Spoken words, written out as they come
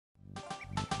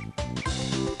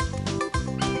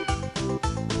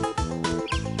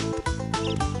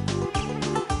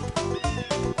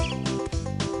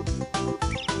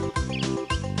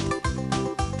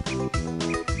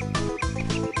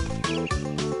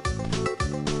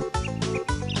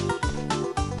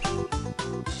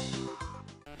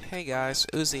Hey guys,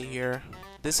 Uzi here.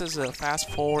 This is a fast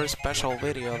forward special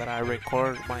video that I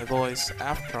recorded my voice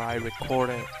after I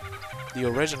recorded the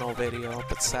original video,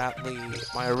 but sadly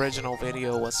my original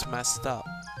video was messed up.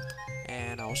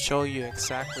 And I'll show you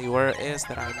exactly where it is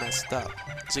that I messed up.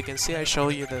 As you can see, I show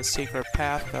you the secret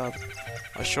path of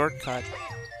a shortcut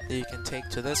that you can take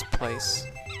to this place.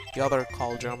 The other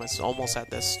cauldron is almost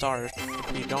at the start.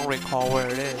 If you don't recall where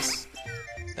it is,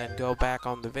 then go back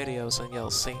on the videos and you'll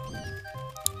see.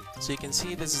 So you can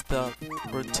see this is the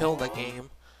Rotilda game.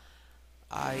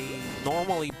 I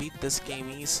normally beat this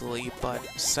game easily, but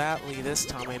sadly this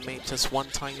time I made just one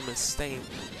tiny mistake.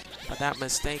 But that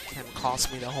mistake can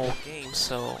cost me the whole game,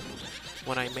 so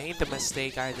when I made the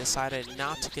mistake I decided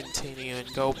not to continue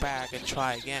and go back and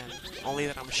try again. Only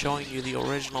that I'm showing you the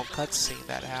original cutscene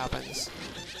that happens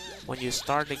when you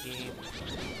start the game.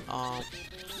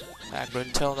 That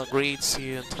Rotilda greets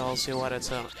you and tells you what it's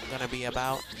gonna be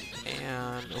about.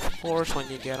 And of course when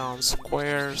you get on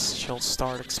squares she'll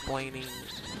start explaining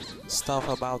stuff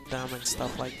about them and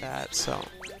stuff like that, so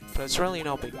but it's really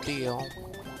no big deal.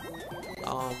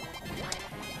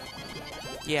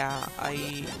 Yeah,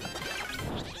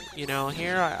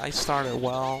 here I started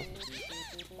well.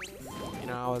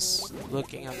 I was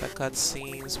looking at the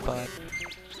cutscenes, but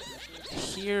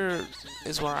here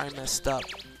is where I messed up.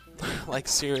 Like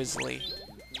seriously.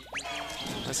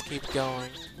 Let's keep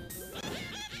going.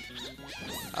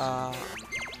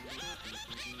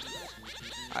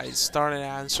 I started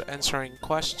answering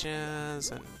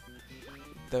questions, and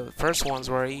the first ones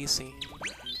were easy.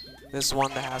 This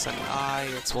one that has an eye,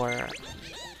 it's where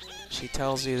she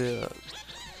tells you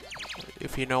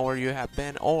if you know where you have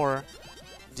been, or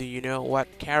do you know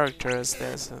what character is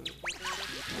this, and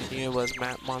I knew it was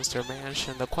Monster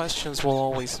Mansion. The questions will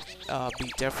always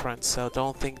be different, so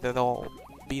don't think that they'll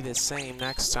be the same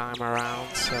next time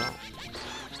around. So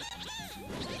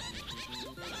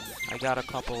I got a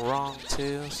couple wrong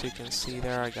too, so you can see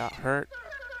there I got hurt.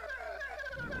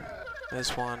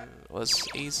 This one was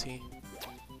easy.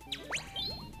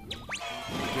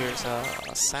 Here's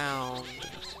a sound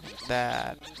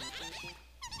that,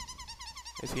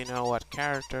 if you know what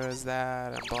character is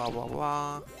that, and blah blah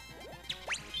blah.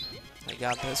 I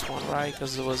got this one right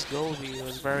because it was Gobi. It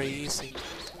was very easy.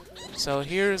 So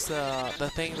here's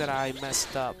the thing that I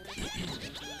messed up.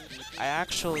 I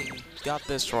actually got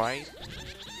this right,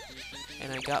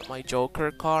 and I got my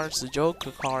Joker cards. The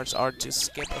Joker cards are to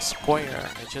skip a square,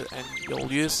 and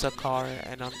you'll use the card,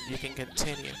 and you can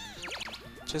continue.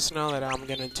 Just know that I'm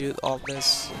gonna do all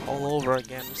this all over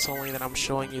again. It's only that I'm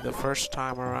showing you the first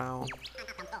time around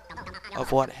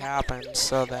of what happened,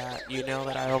 so that you know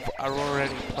that I've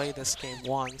already played this game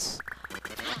once.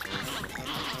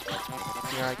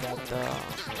 Here I got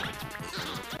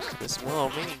this little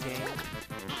mini game.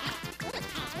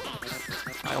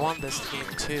 I want this game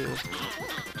too.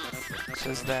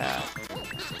 Just that.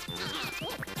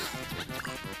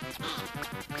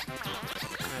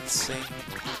 Let's see.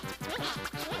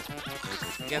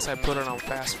 I guess I put it on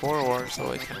fast forward so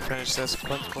we can finish this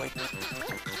quickly.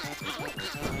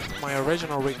 My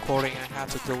original recording I had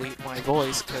to delete my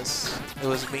voice because it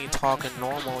was me talking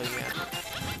normally, and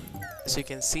as you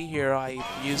can see here I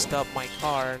used up my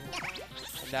card,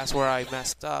 and that's where I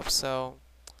messed up. So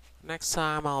next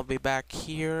time I'll be back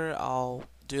here, I'll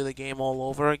do the game all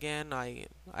over again. I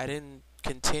didn't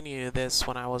continue this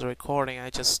when I was recording.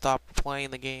 I just stopped playing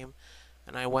the game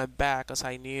and I went back because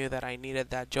I knew that I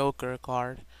needed that Joker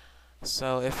card.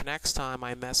 So if next time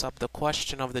I mess up the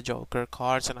question of the Joker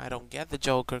cards and I don't get the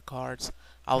Joker cards,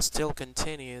 I'll still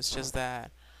continue. It's just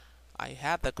that I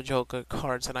had the Joker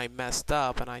cards and I messed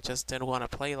up, and I just didn't want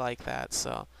to play like that.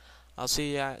 So I'll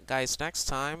see you guys next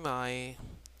time. I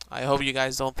hope you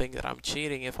guys don't think that I'm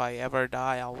cheating. If I ever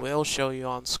die, I will show you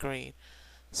on screen.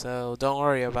 So don't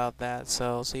worry about that.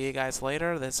 So see you guys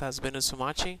later. This has been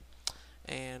Usumachi.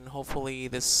 And hopefully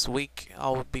this week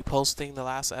I'll be posting the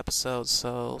last episode.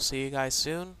 So see you guys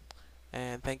soon,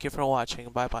 and thank you for watching.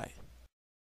 Bye bye.